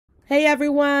Hey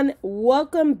everyone,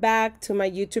 welcome back to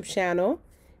my YouTube channel.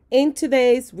 In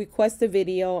today's requested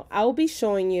video, I'll be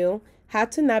showing you how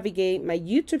to navigate my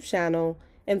YouTube channel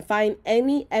and find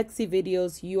any Etsy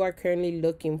videos you are currently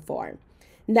looking for.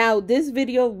 Now, this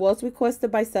video was requested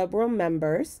by several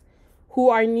members who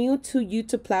are new to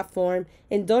YouTube platform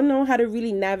and don't know how to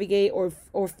really navigate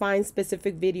or find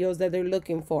specific videos that they're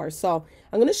looking for. So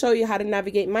I'm going to show you how to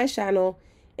navigate my channel,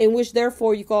 in which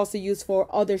therefore you can also use for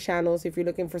other channels if you're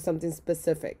looking for something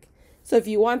specific. So if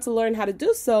you want to learn how to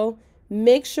do so,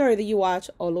 make sure that you watch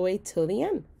all the way till the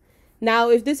end. Now,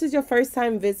 if this is your first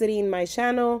time visiting my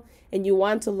channel and you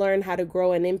want to learn how to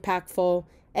grow an impactful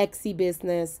Etsy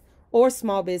business or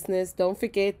small business, don't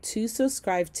forget to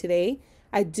subscribe today.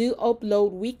 I do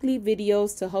upload weekly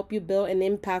videos to help you build an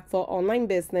impactful online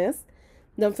business.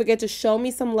 Don't forget to show me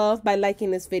some love by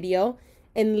liking this video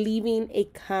and leaving a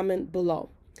comment below.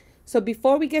 So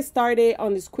before we get started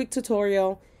on this quick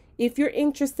tutorial, if you're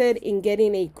interested in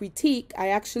getting a critique, I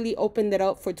actually opened it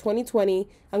up for 2020.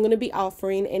 I'm going to be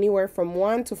offering anywhere from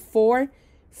 1 to 4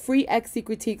 free Etsy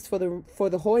critiques for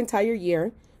the whole entire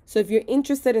year. So if you're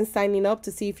interested in signing up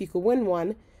to see if you could win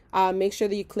one, make sure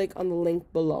that you click on the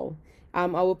link below. I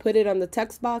will put it on the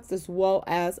text box as well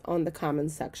as on the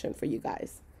comment section for you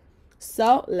guys.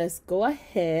 So let's go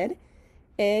ahead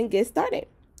and get started.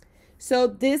 So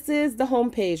this is the home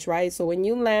page, right? So when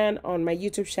you land on my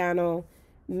YouTube channel,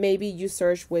 maybe you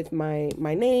search with my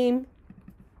name.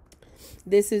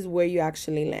 This is where you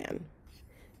actually land.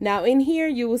 Now in here,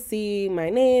 you will see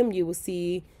my name. You will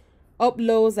see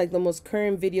uploads, like the most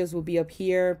current videos will be up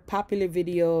here, popular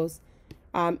videos,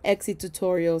 Etsy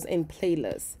tutorials, and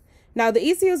playlists. Now the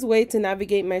easiest way to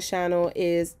navigate my channel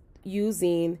is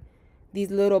using these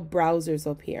little browsers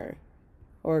up here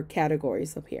or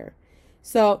categories up here.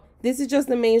 So this is just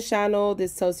the main channel.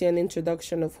 This tells you an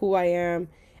introduction of who I am.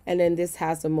 And then this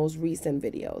has the most recent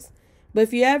videos. But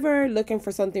if you're ever looking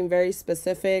for something very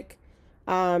specific,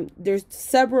 there's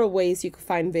several ways you could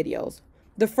find videos.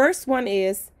 The first one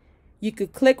is you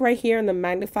could click right here in the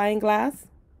magnifying glass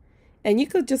and you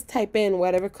could just type in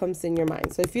whatever comes in your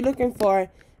mind. So if you're looking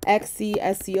for Etsy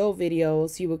SEO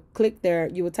videos, you would click there,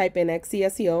 you would type in Etsy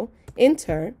SEO,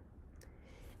 enter.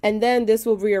 And then this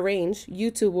will rearrange,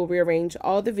 YouTube will rearrange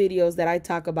all the videos that I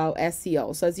talk about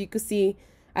SEO. So as you can see,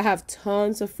 I have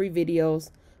tons of free videos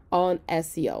on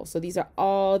SEO. So these are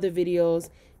all the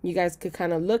videos you guys could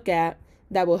kind of look at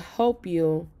that will help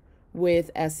you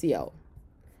with SEO.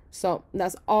 So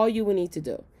that's all you will need to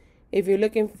do. If you're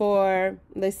looking for,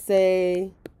 let's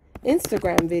say,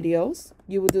 Instagram videos,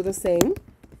 you will do the same.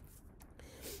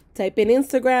 Type in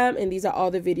Instagram, and these are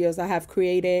all the videos I have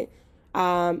created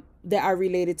that are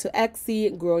related to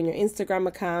Etsy, growing your Instagram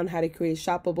account, how to create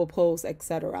shoppable posts,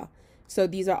 etc. So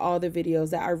these are all the videos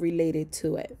that are related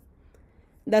to it.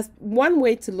 That's one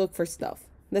way to look for stuff.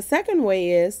 The second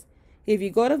way is if you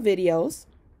go to videos,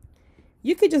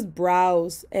 you could just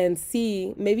browse and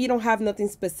see, maybe you don't have nothing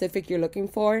specific you're looking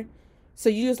for. So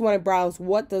you just want to browse,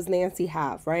 what does Nancy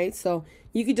have, right? So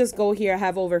you could just go here. I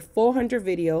have over 400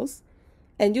 videos.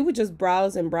 And you would just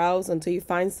browse and browse until you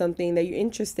find something that you're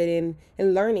interested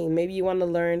in learning. Maybe you want to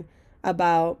learn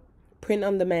about print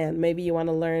on demand. Maybe you want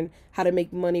to learn how to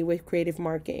make money with creative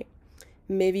marketing.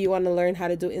 Maybe you want to learn how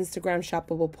to do Instagram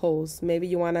shoppable posts. Maybe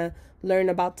you want to learn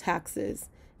about taxes.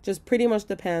 Just pretty much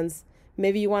depends.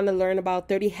 Maybe you want to learn about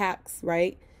 30 hacks,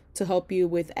 right? To help you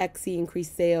with Etsy,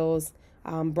 increase sales,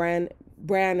 brand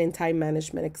and time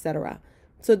management, etc.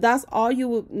 So that's all you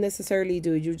would necessarily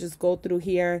do. You just go through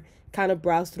here, kind of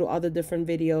browse through all the different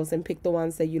videos and pick the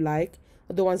ones that you like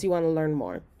or the ones you want to learn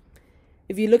more.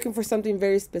 If you're looking for something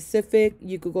very specific,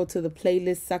 you could go to the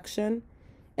playlist section.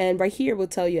 And right here will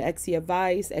tell you Etsy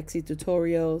advice, Etsy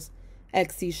tutorials,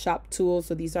 Etsy shop tools.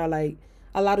 So these are like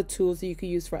a lot of tools that you could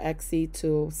use for Etsy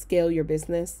to scale your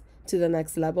business to the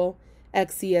next level.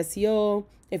 Etsy SEO,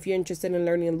 if you're interested in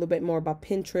learning a little bit more about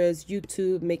Pinterest,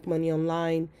 YouTube, make money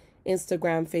online,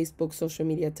 Instagram, Facebook, social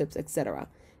media tips, etc.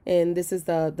 And this is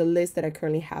the list that I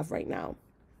currently have right now.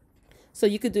 So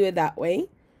you could do it that way.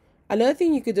 Another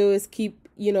thing you could do is keep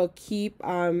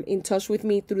in touch with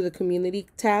me through the community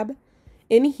tab.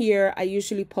 In here, I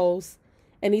usually post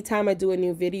anytime I do a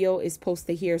new video is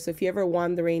posted here. So if you're ever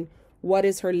wondering what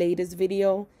is her latest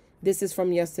video, this is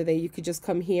from yesterday. You could just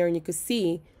come here and you could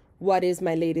see what is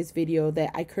my latest video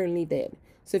that I currently did.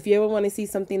 So if you ever want to see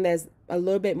something that's a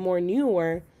little bit more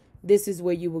newer, this is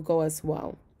where you will go as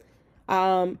well.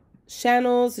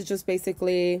 Channels is just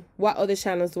basically, what other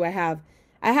channels do I have?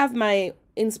 I have my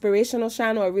inspirational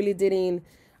channel. I really didn't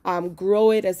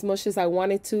grow it as much as I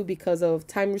wanted to because of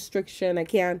time restriction. I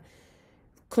can't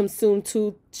consume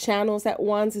two channels at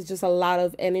once. It's just a lot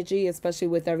of energy, especially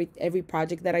with every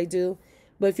project that I do.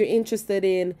 But if you're interested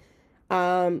in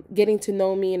getting to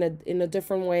know me in a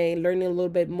different way, learning a little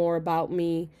bit more about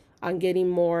me, on getting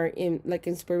more in like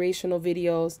inspirational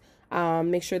videos,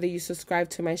 make sure that you subscribe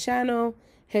to my channel.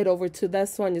 Head over to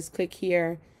this one, just click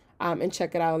here, and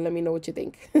check it out and let me know what you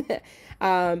think.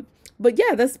 But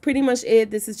yeah, that's pretty much it.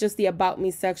 This is just the about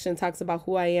me section. It talks about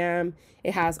who I am.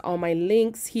 It has all my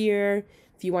links here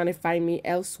if you want to find me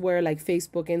elsewhere, like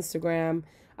Facebook, Instagram,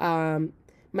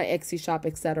 my Etsy shop,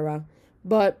 etc.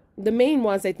 But the main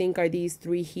ones I think are these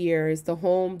three here: is the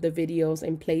home, the videos,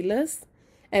 and playlists.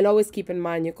 And always keep in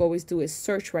mind, you can always do a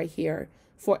search right here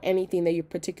for anything that you're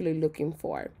particularly looking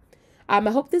for. I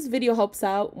hope this video helps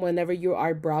out whenever you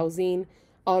are browsing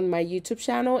on my YouTube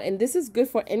channel. And this is good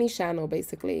for any channel,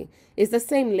 basically. It's the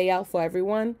same layout for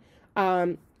everyone.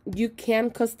 You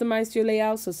can customize your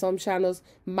layout. So some channels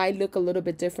might look a little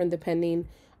bit different depending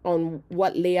on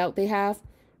what layout they have.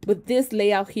 But this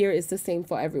layout here is the same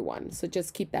for everyone. So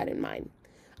just keep that in mind.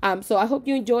 So I hope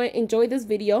you enjoy this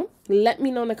video. Let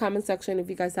me know in the comment section if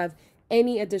you guys have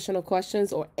any additional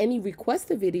questions or any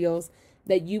requested videos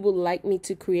that you would like me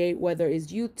to create, whether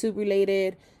it's YouTube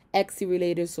related, Etsy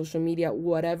related, social media,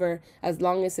 whatever. As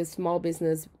long as it's small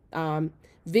business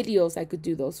videos, I could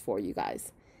do those for you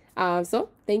guys. So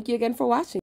thank you again for watching.